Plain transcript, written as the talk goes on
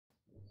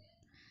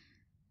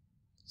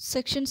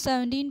Section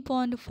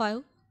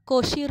 17.5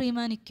 Cauchy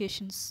Reimann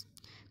equations.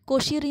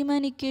 Cauchy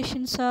Reimann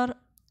equations are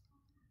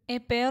a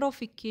pair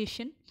of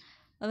equation,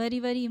 a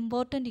very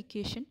important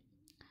equation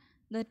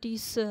that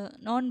is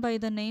known by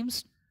the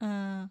names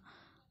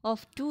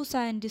of two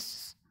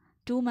scientists,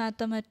 two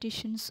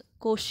mathematicians,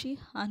 Cauchy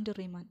and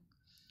Reimann.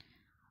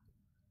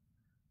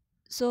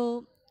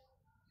 So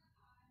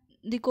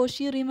the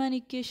Cauchy Reimann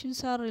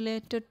equations are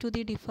related to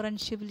the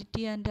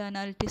differentiability and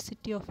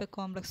analyticity of a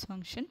complex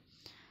function.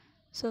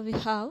 So we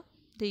have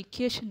the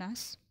equation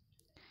as,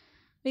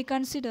 we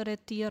consider a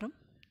theorem.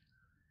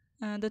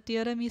 The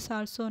theorem is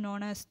also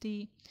known as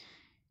the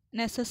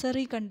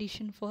necessary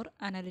condition for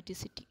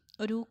analyticity.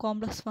 Oru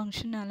complex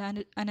function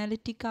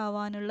analytic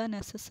avannulla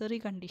necessary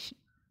condition.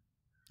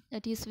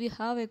 That is, we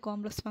have a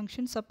complex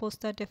function. Suppose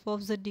that f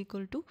of z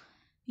equal to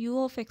u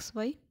of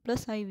xy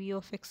plus iv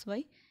of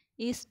xy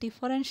is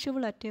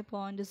differentiable at a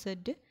point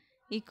z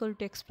equal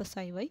to x plus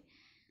iy.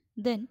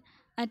 Then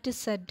at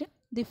z,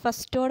 the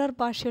first order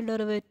partial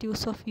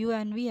derivatives of u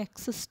and v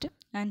exist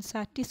and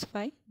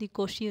satisfy the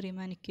Cauchy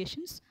Reimann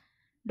equations.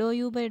 Dou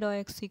u by dou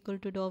x equal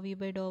to dou v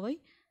by dou y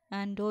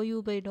and dou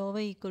u by dou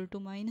y equal to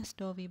minus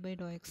dou v by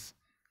dou x.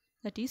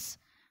 That is,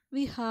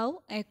 we have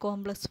a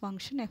complex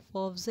function f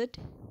of z.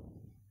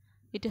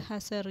 It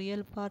has a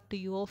real part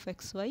u of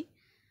xy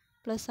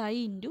plus I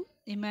into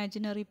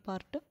imaginary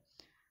part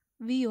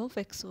v of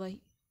xy.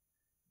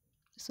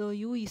 So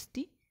u is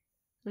the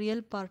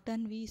real part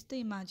and v is the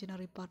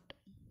imaginary part.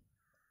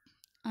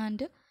 And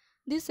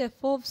this f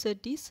of z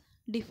is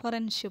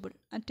differentiable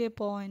at a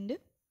point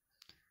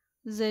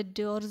z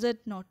or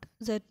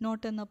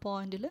z0 എന്ന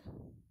പോയിന്റിൽ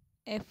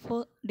F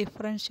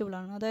differentiable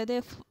ആണ്, അതായത്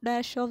F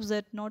dash of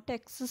z0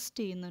 exist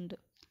ചെയ്യുന്നുണ്ട്.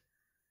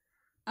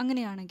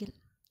 അങ്ങനെയാണെങ്കിൽ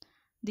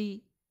the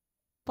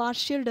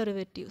partial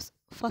derivatives,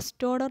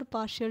 first order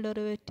partial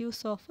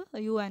derivatives of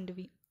you and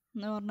we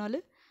എന്ന് പറഞ്ഞാൽ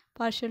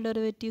partial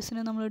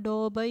ഡെറിവേറ്റീവ്സിനെ നമ്മൾ ഡോ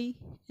by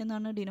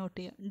എന്നാണ് ഡിനോട്ട്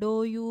ചെയ്യുക. ഡോ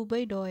U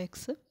by Dr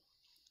X,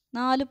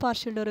 4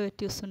 partial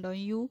derivatives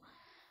ഉണ്ടാവും.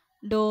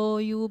 ഡോ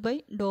യു ബൈ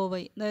ഡോ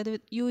വൈ, അതായത്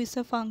U is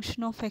A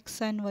function of X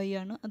and Y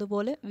ആണ്,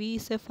 അതുപോലെ V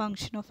is A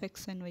function of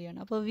X and Y ആണ്.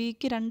 അപ്പോൾ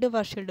വിക്ക് 2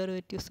 പാർഷ്യൽ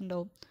ഡെറിവേറ്റീവ്സ്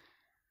ഉണ്ടാവും.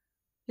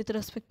 വിത്ത്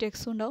റെസ്പെക്ട് ടു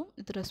എക്സും ഉണ്ടാവും,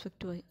 with respect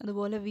to Y.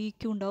 അതുപോലെ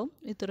വിക്കും ഉണ്ടാവും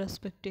with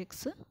respect to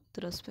X,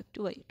 with respect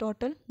to Y.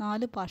 Total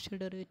 4 partial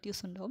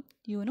derivatives ഉണ്ടാവും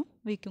യുവിനും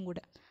വിക്കും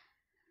കൂടെ.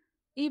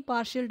 ഈ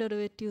പാർഷ്യൽ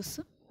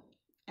ഡെറിവേറ്റീവ്സ്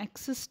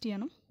എക്സിസ്റ്റ്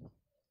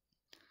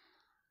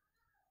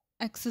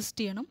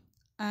ചെയ്യണം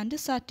ആൻഡ്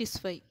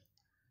സാറ്റിസ്ഫൈ.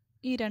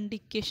 ഈ 2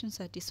 ഇക്വേഷൻ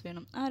സാറ്റിസ്ഫൈ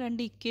ചെയ്യണം. ആ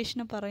 2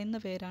 ഇക്വേഷനെ പറയുന്ന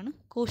പേരാണ്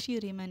Cauchy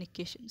Reimann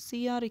equation.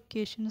 CR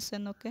equations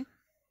എന്നൊക്കെ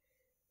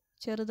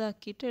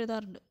ചെറുതാക്കിയിട്ട്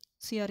എഴുതാറുണ്ട്.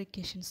 CR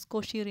equations,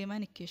 Cauchy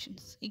Reimann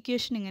equations.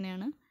 Equation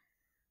ഇങ്ങനെയാണ്: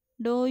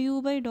 ഡോ യു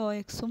ബൈ ഡോ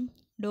എക്സും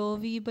ഡോ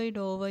വി ബൈ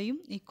ഡോ വൈയും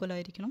ഈക്വൽ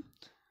ആയിരിക്കണം.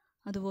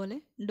 അതുപോലെ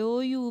ഡോ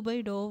U by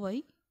Dr Y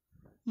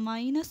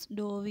minus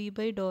Dr V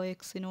by Dr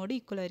എക്സിനോട്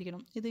equal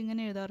ആയിരിക്കണം.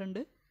 ഇതിങ്ങനെ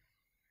എഴുതാറുണ്ട്: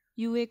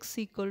 U X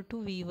equal to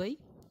V Y,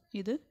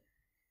 ഇത്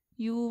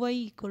U Y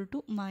equal to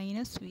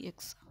minus V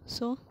X.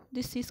 So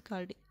this is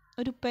called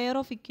ഒരു pair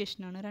of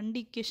ഇക്വേഷനാണ്. 2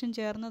 equation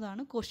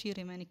ചേർന്നതാണ് Cauchy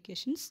Reimann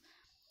equations.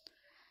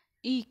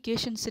 ഈ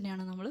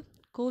ഇക്വേഷൻസിനെയാണ് നമ്മൾ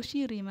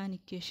Cauchy Reimann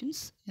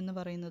equations എന്ന്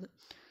പറയുന്നത്.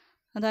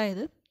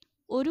 അതായത്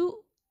ഒരു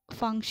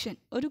ഫംഗ്ഷൻ,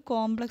 ഒരു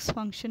complex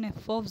function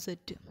F of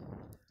set,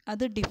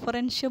 അത്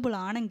ഡിഫറൻഷ്യബിൾ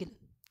ആണെങ്കിൽ,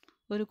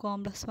 ഒരു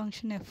complex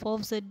function F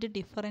of set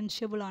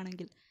differentiable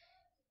ആണെങ്കിൽ,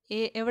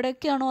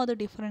 എവിടെയൊക്കെയാണോ അത്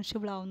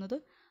ഡിഫറൻഷ്യബിൾ ആവുന്നത്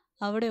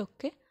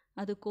അവിടെയൊക്കെ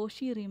അത്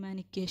Cauchy Reimann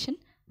ഇക്വേഷൻ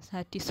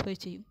സാറ്റിസ്ഫൈ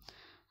ചെയ്യും.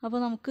 അപ്പോൾ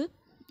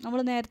നമ്മൾ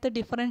നേരത്തെ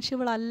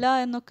ഡിഫറൻഷ്യബിൾ അല്ല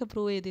എന്നൊക്കെ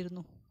പ്രൂവ്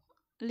ചെയ്തിരുന്നു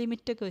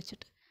ലിമിറ്റൊക്കെ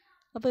വെച്ചിട്ട്.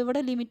 അപ്പോൾ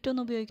ഇവിടെ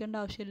ലിമിറ്റൊന്നും ഉപയോഗിക്കേണ്ട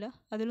ആവശ്യമില്ല.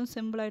 അതിലും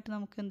സിമ്പിളായിട്ട്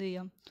നമുക്ക് എന്ത്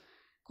ചെയ്യാം,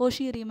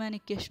 Cauchy Reimann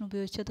ഇക്വേഷൻ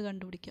ഉപയോഗിച്ച് അത്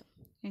കണ്ടുപിടിക്കാം.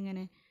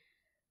 എങ്ങനെ?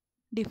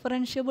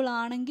 ഡിഫറൻഷ്യബിൾ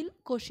ആണെങ്കിൽ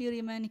Cauchy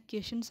Reimann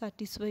ഇക്വേഷൻ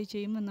സാറ്റിസ്ഫൈ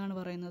ചെയ്യും എന്നാണ്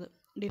പറയുന്നത്.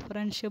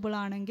 ഡിഫറൻഷ്യബിൾ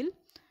ആണെങ്കിൽ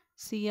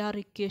CR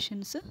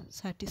ഇക്വേഷൻസ്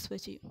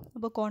സാറ്റിസ്ഫൈ ചെയ്യും.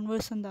 അപ്പോൾ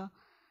കോൺവേഴ്സ് എന്താ,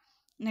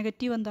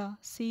 നെഗറ്റീവ് എന്താ?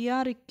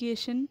 CR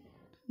ഇക്വേഷൻ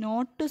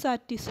നോട്ട്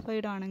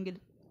സാറ്റിസ്ഫൈഡ് ആണെങ്കിൽ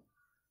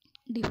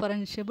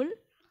ഡിഫറൻഷ്യബിൾ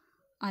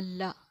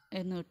അല്ല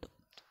എന്ന് കിട്ടും.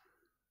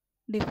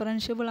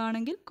 ഡിഫറൻഷ്യബിൾ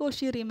ആണെങ്കിൽ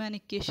Cauchy Reimann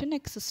ഇക്വേഷൻ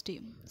എക്സിസ്റ്റ്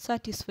ചെയ്യും,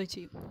 സാറ്റിസ്ഫൈ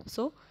ചെയ്യും.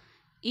 So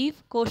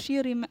if Cauchy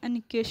Reimann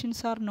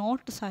equations are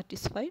not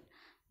satisfied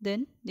then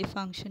the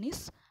function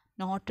is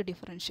not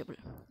differentiable.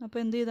 അപ്പോൾ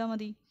എന്ത് ചെയ്താൽ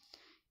മതി?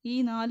 ഈ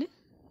 4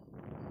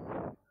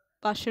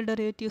 പാർഷ്യൽ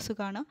ഡെറിവേറ്റീവ്സ്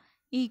കാണാം,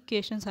 ഈ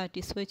ഇക്വേഷൻ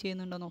സാറ്റിസ്ഫൈ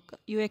ചെയ്യുന്നുണ്ടോ നോക്കുക.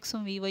 യു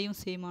എക്സും വി വൈയും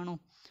സെയിം ആണോ,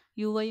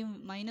 യു വൈയും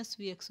മൈനസ്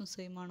വി എക്സും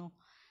സെയിം ആണോ,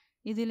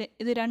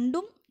 ഇത്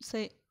രണ്ടും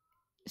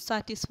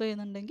സാറ്റിസ്ഫൈ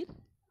ചെയ്യുന്നുണ്ടെങ്കിൽ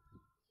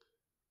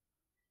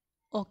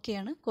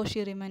ഓക്കെയാണ്,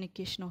 Cauchy Reimann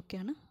ഇക്വേഷൻ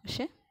ഓക്കെയാണ്.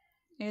 പക്ഷേ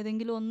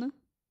ഏതെങ്കിലും ഒന്ന്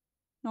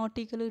നോട്ട്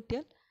ഈക്വൽ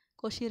കിട്ടിയാൽ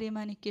Cauchy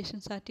Reimann ഇക്വേഷൻ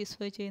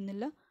സാറ്റിസ്ഫൈ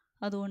ചെയ്യുന്നില്ല,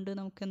 അതുകൊണ്ട്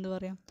നമുക്ക് എന്ത്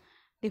പറയാം,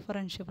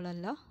 ഡിഫറൻഷ്യബിൾ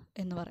അല്ല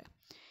എന്ന് പറയാം.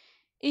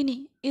 ഇനി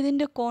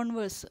ഇതിൻ്റെ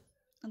കോൺവേഴ്സ്,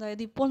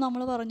 അതായത് ഇപ്പോൾ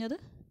നമ്മൾ പറഞ്ഞത്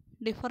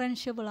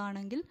ഡിഫറൻഷ്യബിൾ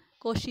ആണെങ്കിൽ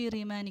Cauchy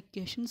Reimann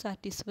ഇക്വേഷൻ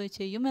സാറ്റിസ്ഫൈ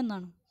ചെയ്യും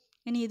എന്നാണ്.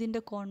 ഇനി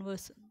ഇതിൻ്റെ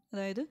കോൺവേഴ്സ്,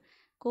 അതായത്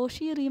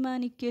Cauchy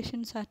Reimann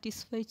ഇക്വേഷൻ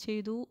സാറ്റിസ്ഫൈ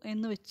ചെയ്തു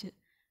എന്ന് വെച്ച്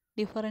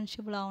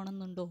ഡിഫറൻഷ്യബിൾ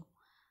ആവണമെന്നുണ്ടോ,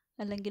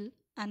 അല്ലെങ്കിൽ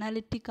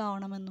അനാലിറ്റിക്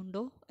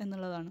ആവണമെന്നുണ്ടോ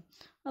എന്നുള്ളതാണ്.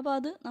 അപ്പോൾ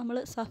അത് നമ്മൾ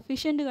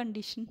സഫിഷ്യൻറ്റ്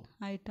കണ്ടീഷൻ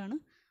ആയിട്ടാണ്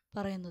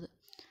പറയുന്നത്.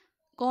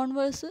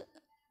 കോൺവേഴ്സ്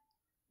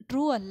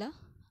ട്രൂ അല്ല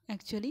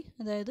ആക്ച്വലി,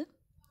 അതായത്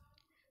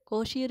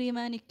കോഷി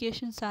റീമാൻ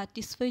ഇക്വേഷൻ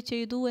സാറ്റിസ്ഫൈ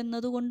ചെയ്തു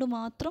എന്നതുകൊണ്ട്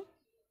മാത്രം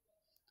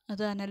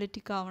അത്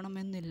അനാലിറ്റിക്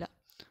ആവണമെന്നില്ല.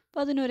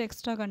 അപ്പോൾ അതിനൊരു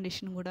എക്സ്ട്രാ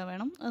കണ്ടീഷനും കൂടെ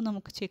വേണം. അത്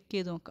നമുക്ക് ചെക്ക്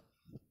ചെയ്ത് നോക്കാം.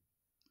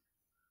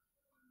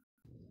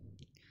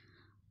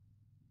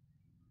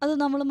 അത്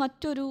നമ്മൾ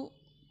മറ്റൊരു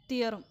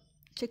തിയറം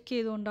ചെക്ക്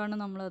ചെയ്തുകൊണ്ടാണ്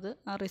നമ്മളത്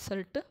ആ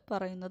റിസൾട്ട്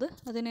പറയുന്നത്.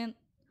 അതിനെ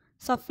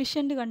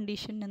സഫിഷ്യൻറ്റ്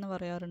കണ്ടീഷൻ എന്ന്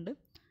പറയാറുണ്ട്.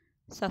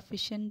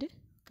 Sufficient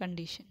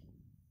condition.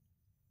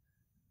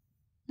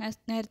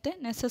 നേരത്തെ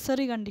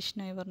നെസസറി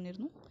കണ്ടീഷനായി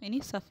പറഞ്ഞിരുന്നു, ഇനി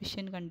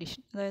സഫിഷ്യൻറ്റ്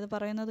കണ്ടീഷൻ. അതായത്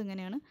പറയുന്നത്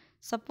ഇങ്ങനെയാണ്: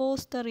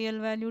 suppose the real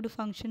valued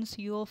functions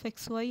U of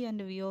X Y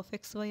and we of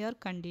X why are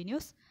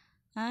continuous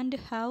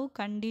and have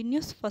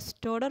continuous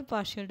first order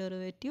partial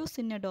derivatives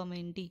in A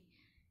domain D.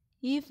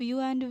 If u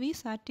and v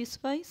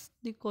satisfies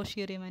the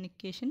Cauchy Reimann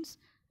equations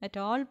at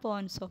all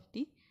points of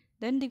D,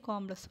 then the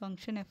complex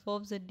function f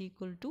of z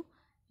equal to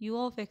u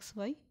of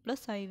xy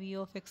plus iv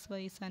of xy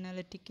is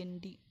analytic in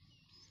D.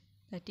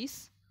 That is,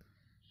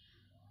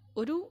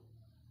 ഒരു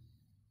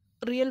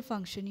real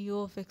function u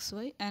of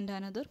xy and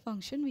another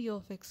function v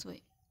of xy,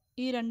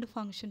 ഈ രണ്ട്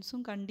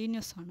ഫങ്ഷൻസും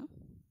continuous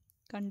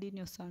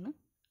ആണ്.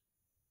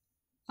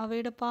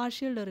 അവയുടെ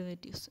partial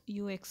derivatives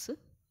ux,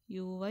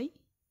 uy,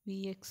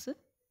 vx,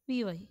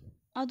 vy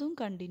അതും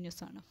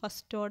continuous ആണ്.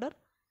 First order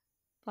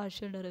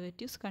partial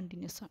derivatives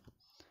continuous ആണ്.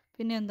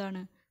 പിന്നെ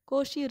എന്താണ്?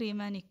 കോഷി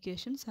റീമാൻ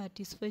ഇക്വേഷൻ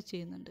സാറ്റിസ്ഫൈ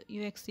ചെയ്യുന്നുണ്ട്.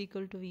 U X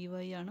equal to V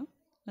Y ആണ്,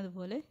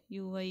 അതുപോലെ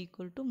U Y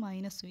equal to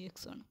minus V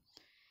X ആണ്.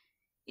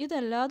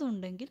 ഇതല്ലാതെ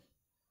ഉണ്ടെങ്കിൽ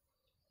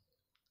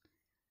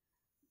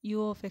U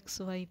of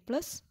X Y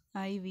plus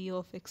I V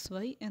of X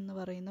Y എന്ന്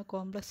പറയുന്ന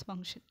complex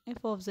function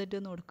F of Z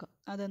എന്ന് കൊടുക്കാം.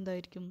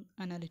 അതെന്തായിരിക്കും?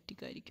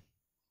 അനാലിറ്റിക് ആയിരിക്കും.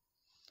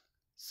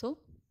 സോ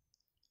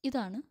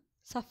ഇതാണ്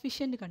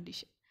സഫിഷ്യൻറ്റ്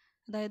കണ്ടീഷൻ.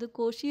 അതായത്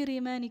കോഷി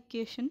റീമാൻ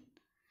ഇക്വേഷൻ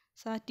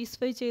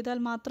സാറ്റിസ്ഫൈ ചെയ്താൽ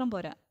മാത്രം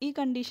പോരാ, ഈ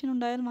കണ്ടീഷൻ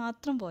ഉണ്ടായാൽ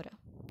മാത്രം പോരാ,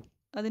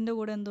 അതിൻ്റെ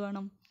കൂടെ എന്ത്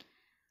വേണം?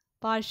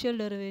 പാർഷ്യൽ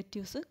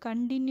ഡെറിവേറ്റീവ്സ്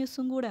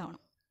കണ്ടിന്യൂസും കൂടെ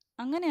ആവണം.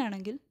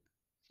 അങ്ങനെയാണെങ്കിൽ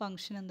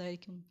ഫംഗ്ഷൻ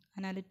എന്തായിരിക്കും?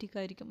 അനാലിറ്റിക്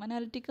ആയിരിക്കും.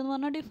 അനാലിറ്റിക് എന്ന്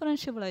പറഞ്ഞാൽ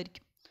ഡിഫറൻഷ്യബിൾ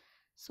ആയിരിക്കും.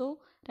 സോ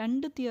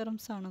രണ്ട്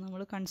തിയറംസ് ആണ്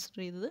നമ്മൾ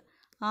കൺസിഡർ ചെയ്തത്.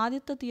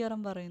 ആദ്യത്തെ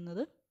തിയറം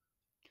പറയുന്നത്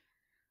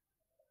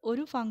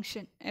ഒരു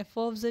function F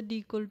of Z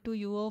equal to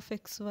you of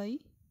X Y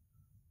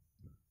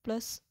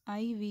plus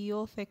I V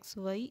of X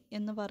Y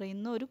എന്ന്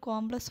പറയുന്ന ഒരു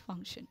കോംപ്ലക്സ്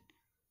ഫംഗ്ഷൻ,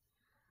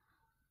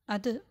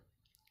 അത്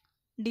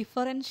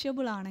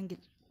ഡിഫറൻഷ്യബിൾ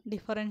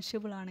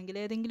ആണെങ്കിൽ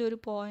ഏതെങ്കിലും ഒരു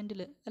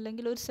പോയിന്റിൽ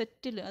അല്ലെങ്കിൽ ഒരു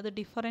സെറ്റിൽ അത്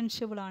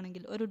ഡിഫറൻഷ്യബിൾ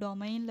ആണെങ്കിൽ, ഒരു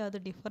ഡൊമൈനിൽ അത്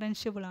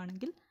ഡിഫറൻഷ്യബിൾ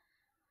ആണെങ്കിൽ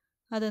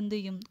അതെന്ത്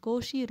ചെയ്യും?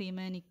 കോഷി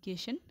റീമാൻ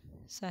ഇക്വേഷൻ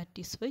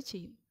സാറ്റിസ്ഫൈ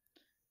ചെയ്യും.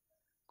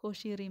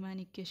 Cauchy റീമാൻ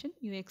equation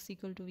U X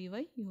equal to V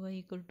Y, U Y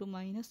equal to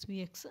minus V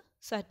X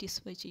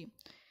satisfy ചെയ്യും.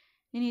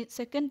 ഇനി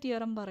സെക്കൻഡ്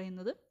തിയറം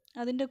പറയുന്നത്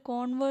അതിൻ്റെ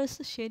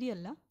കോൺവേഴ്സ്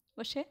ശരിയല്ല,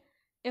 പക്ഷേ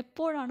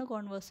എപ്പോഴാണ്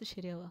കോൺവേഴ്സ്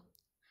ശരിയാവുക?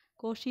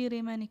 കോഷി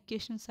റീമാൻ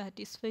ഇക്വേഷൻ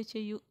സാറ്റിസ്ഫൈ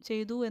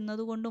ചെയ്തു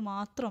എന്നതുകൊണ്ട്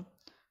മാത്രം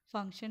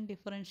ഫംഗ്ഷൻ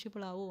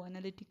ഡിഫറൻഷ്യബിൾ ആവുമോ,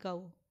 അനലിറ്റിക്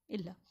ആവുമോ?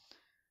 ഇല്ല.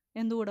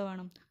 എന്തുകൂടെ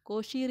വേണം?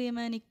 കോഷി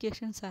റീമാൻ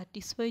ഇക്വേഷൻ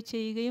സാറ്റിസ്ഫൈ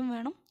ചെയ്യുകയും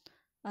വേണം,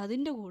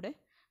 അതിൻ്റെ കൂടെ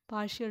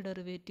പാർഷ്യൽ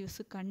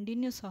ഡെറിവേറ്റീവ്സ്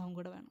കണ്ടിന്യൂസ് ആവും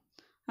കൂടെ വേണം.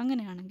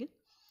 അങ്ങനെയാണെങ്കിൽ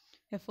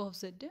എഫ് ഓഫ്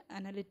സെഡ്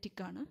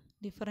അനലിറ്റിക് ആണ്,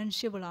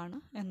 ഡിഫറൻഷ്യബിൾ ആണ്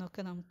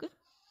എന്നൊക്കെ നമുക്ക്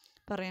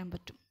പറയാൻ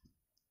പറ്റും.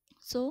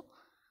 സോ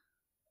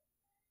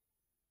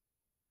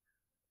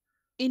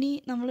ഇനി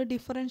നമ്മൾ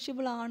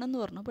ഡിഫറൻഷ്യബിൾ ആണെന്ന്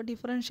പറഞ്ഞു. അപ്പോൾ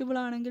ഡിഫറൻഷ്യബിൾ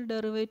ആണെങ്കിൽ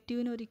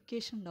ഡെറിവേറ്റീവിന് ഒരു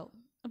ഇക്വേഷൻ ഉണ്ടാവും.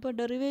 അപ്പോൾ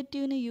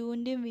ഡെറിവേറ്റീവിന്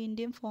യുവിൻ്റെയും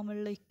വിൻ്റെയും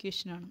ഫോമിലുള്ള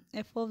ഇക്വേഷനാണ്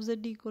F of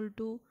Z equal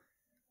to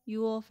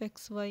you of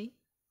X Y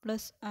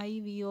plus I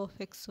V of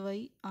X Y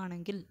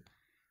ആണെങ്കിൽ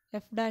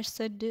എഫ് ഡാഷ്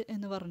സെഡ്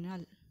എന്ന്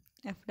പറഞ്ഞാൽ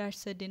എഫ്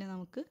ഡാഷ് സെഡിനെ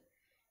നമുക്ക്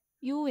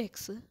U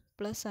X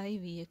plus I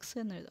V X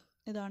എന്ന് എഴുതാം.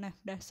 ഇതാണ്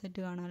എഫ് ഡാഷ് സെഡ്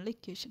കാണാനുള്ള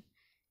ഇക്വേഷൻ.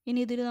 ഇനി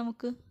ഇതിൽ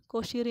നമുക്ക്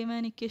കോഷി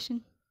റീമാൻ ഇക്വേഷൻ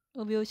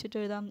ഉപയോഗിച്ചിട്ട്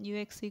എഴുതാം. യു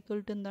എക്സ്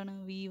ഈക്വൽ ടു എന്താണ്?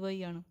 വി വൈ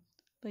ആണ്.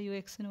 അപ്പോൾ യു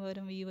എക്സിന്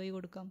പകരം വി വൈ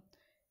കൊടുക്കാം.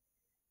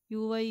 U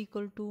Y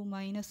equal to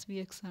minus V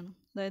X ആണ്.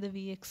 അതായത്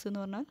വി എക്സ് എന്ന്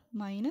പറഞ്ഞാൽ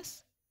മൈനസ്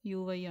യു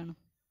വൈ ആണ്.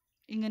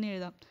 ഇങ്ങനെ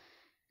എഴുതാം.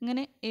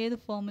 ഇങ്ങനെ ഏത്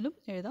ഫോമിലും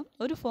എഴുതാം.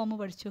 ഒരു ഫോം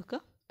പഠിച്ചു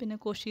വെക്കുക, പിന്നെ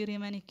കോഷി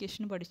റീമാൻ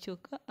ഇക്വേഷൻ പഠിച്ചു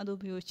വെക്കുക. അത്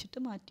ഉപയോഗിച്ചിട്ട്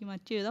മാറ്റി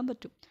മാറ്റി എഴുതാൻ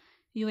പറ്റും.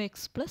 U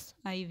X plus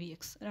I V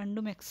X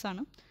രണ്ടും എക്സ്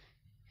ആണ്.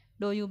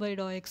 ഡോ U by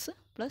Dr X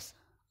plus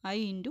I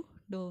into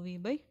Dr V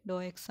by Dr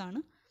X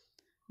ആണ്.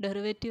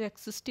 ഡെറിവേറ്റീവ്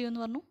എക്സിസ്റ്റ്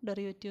എന്ന് പറഞ്ഞു.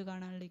 ഡെറിവേറ്റീവ്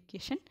കാണാനുള്ള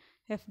equation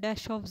F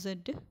dash of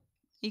Z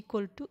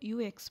equal to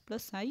ux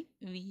plus I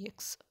vx.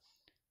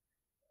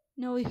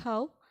 Now we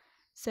have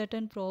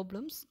certain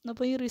problems.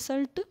 അപ്പോൾ ഈ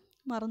result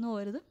മറന്നു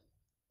പോകരുത്.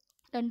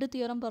 രണ്ട്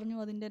theorem പറഞ്ഞു,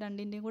 അതിൻ്റെ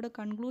രണ്ടിൻ്റെയും കൂടെ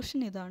കൺക്ലൂഷൻ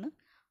ഇതാണ്.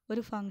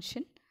 ഒരു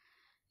ഫംഗ്ഷൻ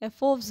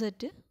എഫ് ഓഫ്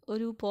സെഡ്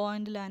ഒരു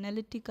പോയിന്റിൽ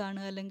അനലിറ്റിക്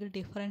ആണ് അല്ലെങ്കിൽ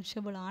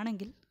ഡിഫറൻഷ്യബിൾ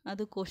ആണെങ്കിൽ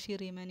അത് കോഷി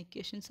റീമാൻ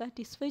ഇക്വേഷൻ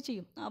സാറ്റിസ്ഫൈ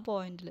ചെയ്യും ആ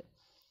പോയിന്റിൽ.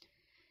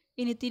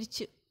 ഇനി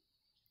തിരിച്ച്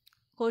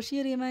കോഷി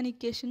റീമാൻ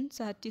ഇക്വേഷൻ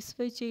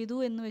സാറ്റിസ്ഫൈ ചെയ്തു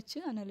എന്ന് വെച്ച്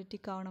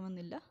അനലിറ്റിക്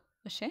ആവണമെന്നില്ല.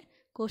 പക്ഷേ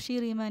കോഷി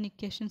റീമാൻ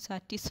ഇക്വേഷൻ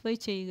സാറ്റിസ്ഫൈ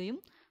ചെയ്യുകയും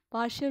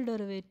പാർഷ്യൽ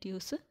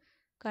ഡെറിവേറ്റീവ്സ്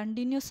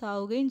കണ്ടിന്യൂസ്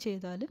ആവുകയും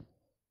ചെയ്താൽ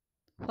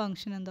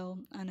ഫംഗ്ഷൻ എന്താവും?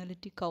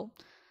 അനലിറ്റിക് ആവും.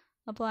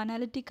 അപ്പോൾ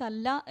അനാലിറ്റിക്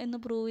അല്ല എന്ന്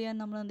പ്രൂവ് ചെയ്യാൻ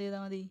നമ്മൾ എന്ത്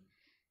ചെയ്താൽ മതി?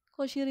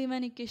 കോഷി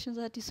റീമാൻ ഇക്വേഷൻ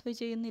സാറ്റിസ്ഫൈ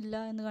ചെയ്യുന്നില്ല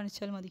എന്ന്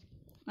കാണിച്ചാൽ മതി.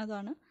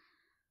 അതാണ്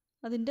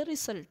അതിൻ്റെ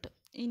റിസൾട്ട്.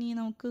 ഇനി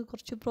നമുക്ക്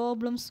കുറച്ച്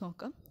പ്രോബ്ലംസ്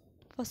നോക്കാം.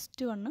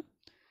 First one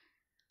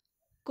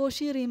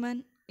Cauchy റീമാൻ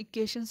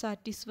equation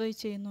satisfy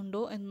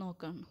ചെയ്യുന്നുണ്ടോ എന്ന്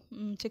നോക്കാം,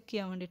 ചെക്ക്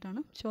ചെയ്യാൻ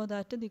വേണ്ടിയിട്ടാണ്. Show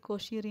that the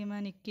Cauchy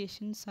റീമാൻ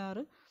equations R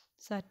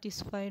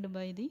satisfied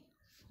by the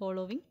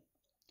following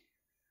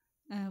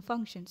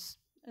functions.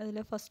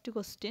 അതിലെ first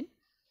question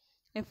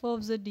F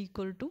of Z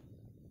equal to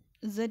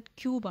Z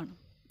ക്യൂബാണ്.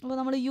 അപ്പോൾ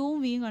നമ്മൾ യുവും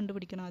വിയും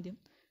കണ്ടുപിടിക്കണം ആദ്യം.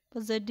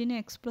 അപ്പോൾ സെഡിന്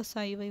എക്സ് പ്ലസ്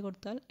ഐ വൈ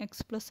കൊടുത്താൽ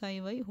X plus I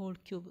Y whole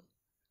cube.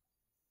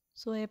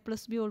 So A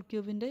plus B whole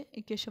ക്യൂബിൻ്റെ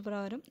equation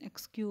പ്രകാരം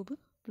X cube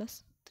plus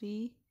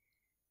 3x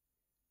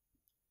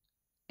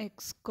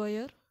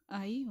square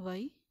I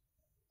Y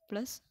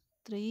plus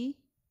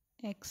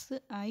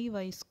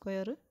 3xi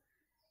square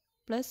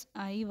plus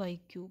I Y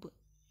cube,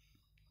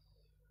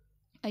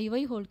 I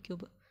Y whole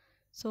cube.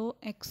 So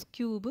X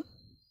cube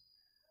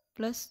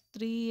plus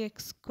 3x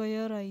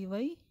square I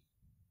Y,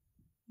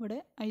 ഇവിടെ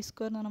I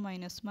square എന്ന്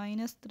പറഞ്ഞാൽ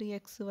minus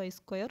 3xy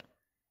square,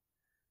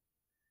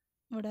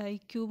 ഇവിടെ I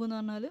cube എന്ന്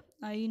പറഞ്ഞാൽ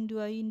I into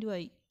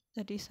I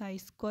that is I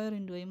square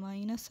into I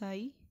minus I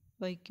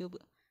Y cube.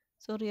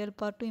 So real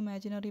പാർട്ടും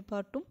imaginary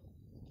പാർട്ടും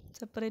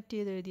separate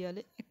ചെയ്ത് എഴുതിയാൽ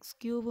X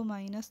cube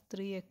minus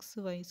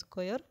 3xy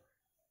square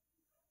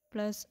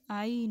plus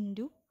I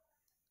into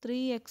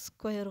 3x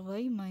square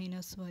Y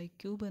minus Y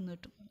cube എന്ന്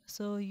കിട്ടും.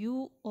 So you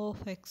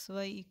of X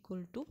Y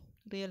equal to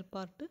real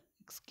part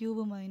X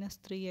cube minus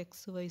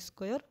 3xy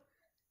square,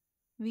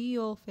 V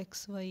of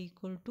X Y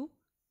equal to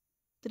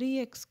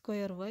 3x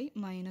square Y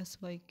minus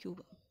Y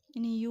cube.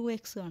 ഇനി U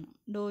X ആണ്,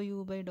 ഡോ U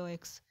by Dr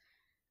X.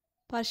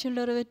 Partial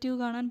derivative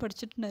കാണാൻ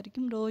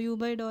പഠിച്ചിട്ടുണ്ടായിരിക്കും. ഡോ U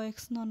by Dr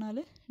X എന്ന് പറഞ്ഞാൽ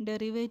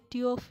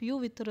derivative of you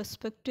with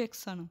respect to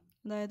X ആണ്.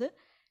 അതായത്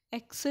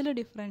എക്സിൽ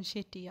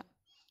differentiate ചെയ്യുക.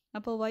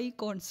 അപ്പോൾ വൈ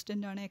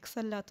കോൺസ്റ്റൻ്റ് ആണ്, എക്സ്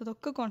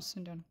അല്ലാത്തതൊക്കെ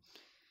കോൺസ്റ്റൻ്റ് ആണ്.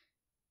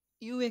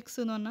 യു എക്സ്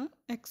എന്ന് പറഞ്ഞാൽ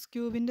എക്സ്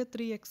ക്യൂബിൻ്റെ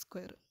 3x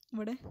സ്ക്വയർ,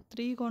 ഇവിടെ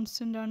 3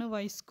 കോൺസ്റ്റൻ്റ് ആണ്,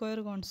 വൈ സ്ക്വയർ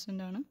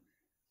കോൺസ്റ്റൻ്റ് ആണ്,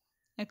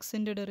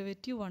 എക്സിൻ്റെ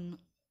ഡെറിവേറ്റീവ് 1.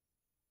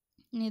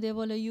 ഇനി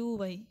ഇതേപോലെ യു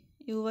വൈ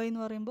എന്ന്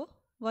പറയുമ്പോൾ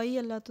വൈ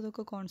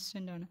അല്ലാത്തതൊക്കെ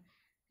കോൺസ്റ്റൻ്റ് ആണ്.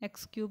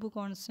 എക്സ് ക്യൂബ്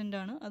കോൺസ്റ്റൻ്റ്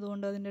ആണ്,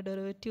 അതുകൊണ്ട് അതിൻ്റെ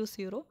ഡെറിവേറ്റീവ്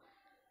 0.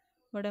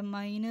 ഇവിടെ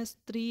മൈനസ്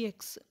 3x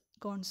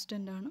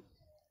കോൺസ്റ്റൻ്റ് ആണ്,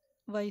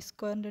 വൈ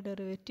സ്ക്വയറിൻ്റെ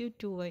derivative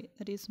 2y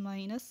that is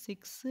minus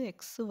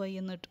 6xy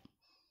എന്ന് കിട്ടും.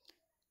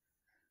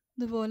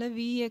 ഇതുപോലെ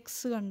വി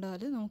എക്സ്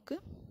കണ്ടാൽ നമുക്ക്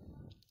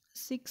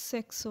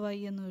 6xy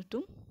എന്ന്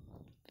കിട്ടും.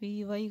 വി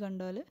വൈ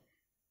കണ്ടാൽ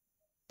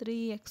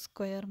 3x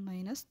square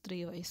minus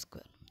 3y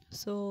square.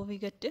 So we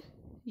get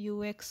you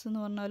X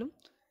എന്ന് പറഞ്ഞാലും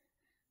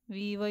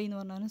വി വൈ എന്ന്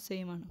പറഞ്ഞാലും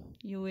സെയിം ആണ്.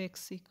 U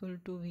X equal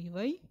to V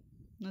Y.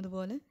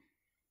 അതുപോലെ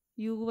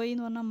യു വൈ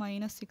എന്ന് പറഞ്ഞാൽ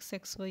മൈനസ്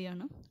 6xy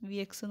ആണ്, വി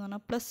എക്സ് എന്ന്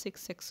പറഞ്ഞാൽ പ്ലസ്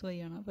 6xy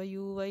ആണ്. അപ്പോൾ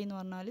യു വൈ എന്ന്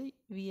പറഞ്ഞാൽ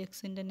വി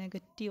എക്സിൻ്റെ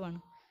നെഗറ്റീവാണ്,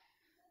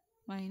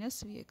 minus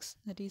V X.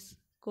 That is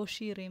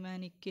Cauchy റീമാൻ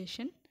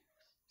equation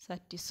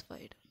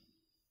satisfied.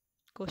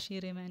 Cauchy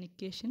റീമാൻ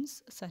equations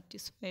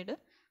satisfied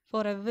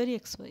for every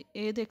X Y.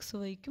 ഏത് എക്സ്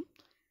വൈക്കും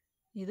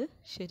ഇത്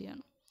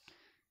ശരിയാണ്.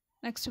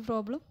 Next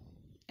problem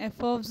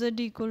F of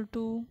Z equal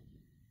to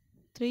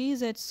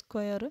 3z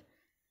square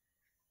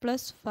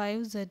plus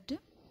 5z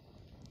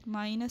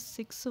minus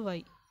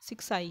 6i.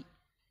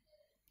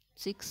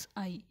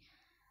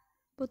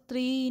 അപ്പോൾ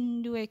 3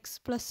 into X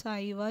plus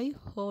I Y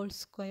whole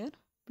square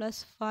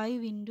plus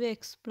 5 into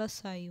X plus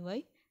I Y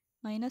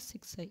minus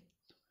 6i.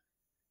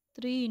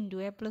 3 into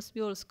A plus B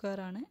whole square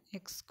ആണ്,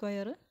 X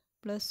square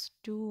plus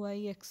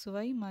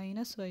 2ixy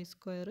minus Y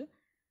square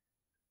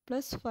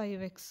plus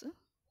 5x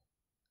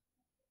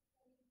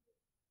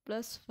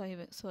plus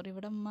 5, sorry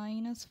ഇവിടെ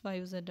minus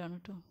 5z ആണ്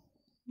കേട്ടോ,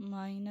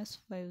 minus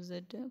 5z.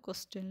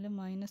 ക്വസ്റ്റ്യനിൽ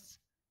minus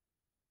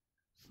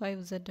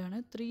 5z ആണ്.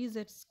 3z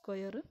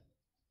square.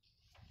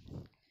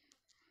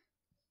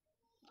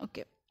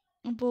 Okay,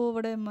 അപ്പോൾ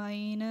ഇവിടെ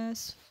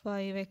minus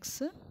 5x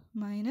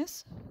minus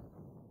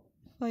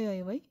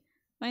 5iy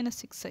minus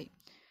 6i.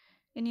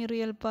 ഇനി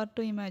real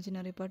പാർട്ടും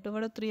ഇമാജിനറി പാർട്ടും.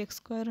 ഇവിടെ 3x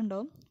സ്ക്വയർ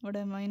ഉണ്ടാവും,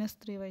 ഇവിടെ മൈനസ്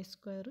 3y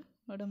സ്ക്വയർ,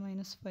 ഇവിടെ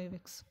മൈനസ്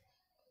 5x.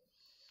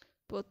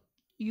 അപ്പോൾ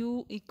U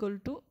equal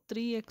to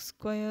 3x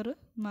square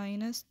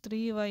minus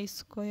 3y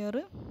square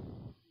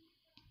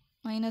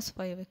minus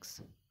 5x.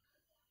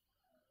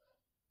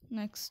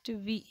 Next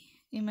we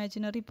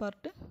imaginary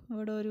part.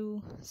 ഇവിടെ ഒരു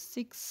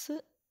 6xy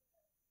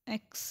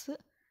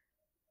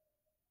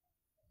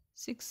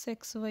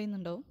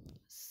എന്നുണ്ടാവും,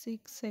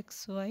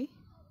 6xy.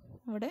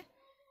 ഇവിടെ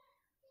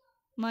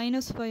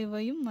minus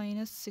 5yയും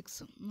minus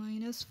 6ഉം,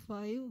 minus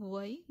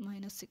 5y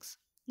minus 6.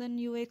 Then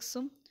you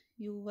എക്സും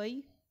U Y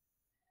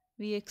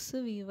V X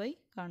V Y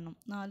കാണണം.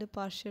 4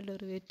 partial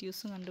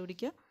ഡെറിവേറ്റീവ്സും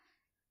കണ്ടുപിടിക്കുക.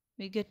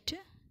 We get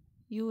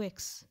you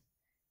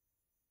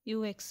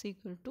X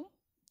equal to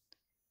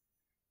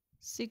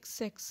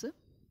 6x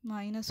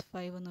minus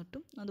 5 എന്ന്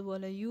കിട്ടും.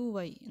 അതുപോലെ U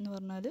Y എന്ന്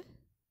പറഞ്ഞാൽ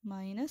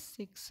മൈനസ്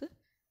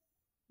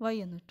 6y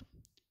എന്ന് കിട്ടും.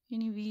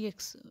 ഇനി വി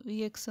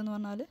എക്സ് എന്ന്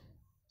പറഞ്ഞാൽ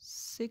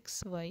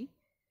 6y,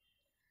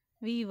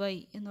 വി വൈ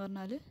എന്ന്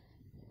പറഞ്ഞാൽ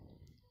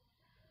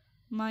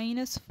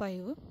മൈനസ്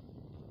 5,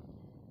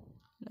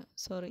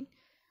 സോറി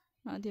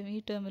ആദ്യം ഈ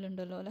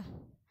ടേമിലുണ്ടല്ലോ അല്ലേ,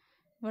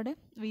 ഇവിടെ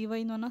വി വൈ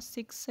എന്ന് പറഞ്ഞാൽ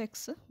 6x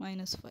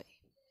മൈനസ് 5.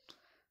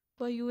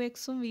 ഇപ്പോൾ യു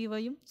എക്സും വി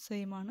വൈയും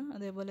സെയിം ആണ്.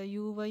 അതേപോലെ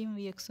യു വൈയും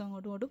വി എക്സും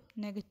അങ്ങോട്ടും ഇങ്ങോട്ടും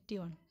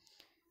നെഗറ്റീവാണ്.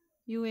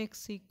 U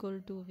X equal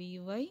to V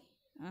Y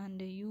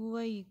and you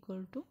Y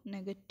equal to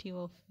negative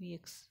of V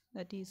X.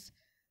 That is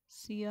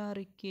CR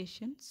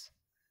equations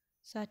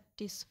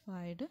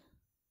satisfied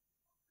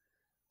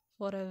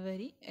for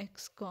every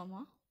x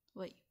comma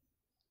y.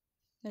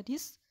 That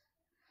is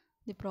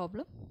the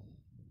problem.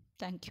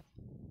 Thank you.